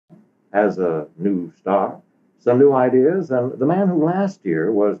has a new star, some new ideas, and the man who last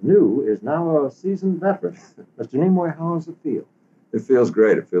year was new is now a seasoned veteran. Mr. Nimoy, how does it feel? It feels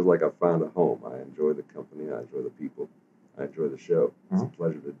great. It feels like I found a home. I enjoy the company. I enjoy the people. I enjoy the show. It's a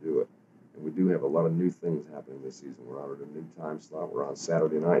pleasure to do it. And we do have a lot of new things happening this season. We're out at a new time slot. We're on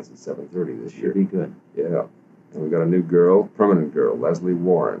Saturday nights at 7:30 this year. Should be good. Yeah. And we got a new girl, permanent girl, Leslie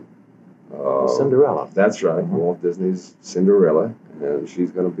Warren. Cinderella. That's right. Walt Disney's Cinderella. And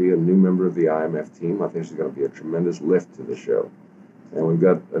she's going to be a new member of the IMF team. I think she's going to be a tremendous lift to the show. And we've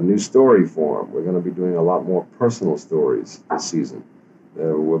got a new story form. We're going to be doing a lot more personal stories this season.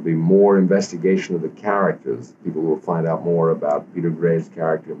 There will be more investigation of the characters. People will find out more about Peter Graves'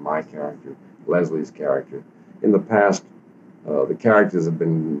 character, my character, Leslie's character. In the past, the characters have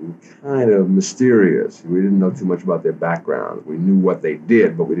been kind of mysterious. We didn't know too much about their background. We knew what they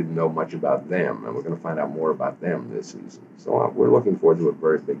did, but we didn't know much about them. And we're going to find out more about them this season. So we're looking forward to a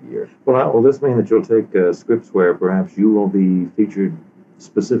very big year. Well, will this mean that you'll take scripts where perhaps you will be featured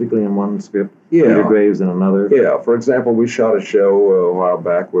specifically in one script, Peter Graves in another? Yeah, for example, we shot a show a while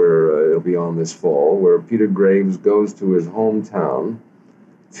back where it'll be on this fall, where Peter Graves goes to his hometown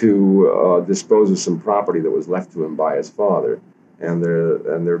to dispose of some property that was left to him by his father. And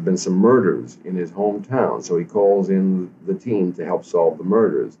there have been some murders in his hometown, so he calls in the team to help solve the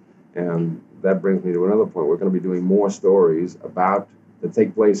murders. And that brings me to another point. We're going to be doing more stories that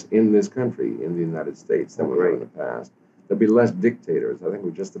take place in this country, in the United States, than we have in the past. There'll be less dictators. I think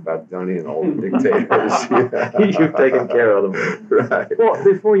we've just about done in all the dictators. You've taken care of them. Right. Well,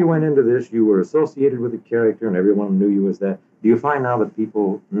 before you went into this, you were associated with the character and everyone knew you as that. Do you find now that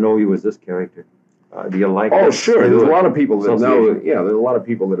people know you as this character? Do you like Oh, sure. There's a lot of people that know. Yeah, there's a lot of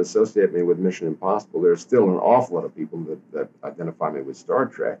people that associate me with Mission Impossible. There's still an awful lot of people that identify me with Star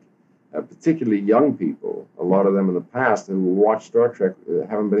Trek. Particularly young people, a lot of them in the past who watched Star Trek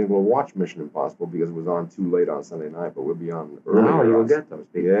haven't been able to watch Mission Impossible because it was on too late on Sunday night, but we'll be on earlier. Now you'll get those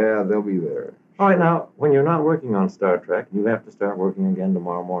people. Yeah, they'll be there. All right, now, when you're not working on Star Trek, you have to start working again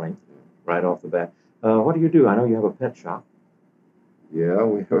tomorrow morning, right off the bat. What do? I know you have a pet shop. Yeah,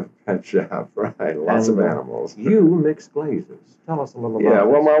 we have a pet shop, right? Lots of animals. You mix glazes. Tell us a little about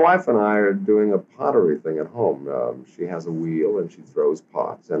well, this. my wife and I are doing a pottery thing at home. She has a wheel and she throws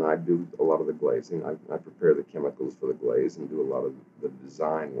pots, and I do a lot of the glazing. I prepare the chemicals for the glaze and do a lot of the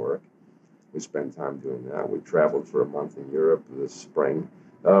design work. We spend time doing that. We traveled for a month in Europe this spring.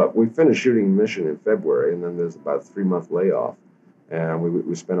 We finished shooting Mission in February, and then there's about a 3-month layoff. And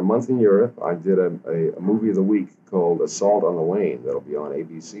we spent a month in Europe. I did a movie of the week called Assault on the Lane that'll be on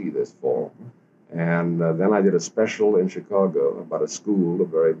ABC this fall. And then I did a special in Chicago about a school, a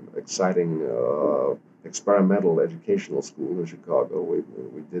very exciting experimental educational school in Chicago.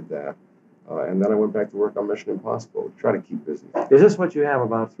 We did that. And then I went back to work on Mission Impossible. Try to keep busy. Is this what you have,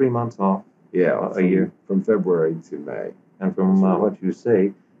 about 3 months off? Yeah, a year? From February to May. And from what you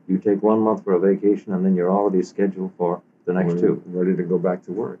say, you take 1 month for a vacation and then you're already scheduled for the next 2. Ready to go back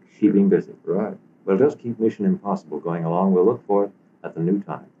to work. Keeping busy. Right. Well, just keep Mission Impossible going along. We'll look for it at the new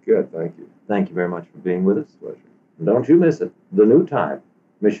time. Good, thank you. Thank you very much for being with us. Pleasure. And don't you miss it. The new time,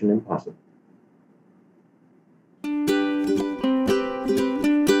 Mission Impossible.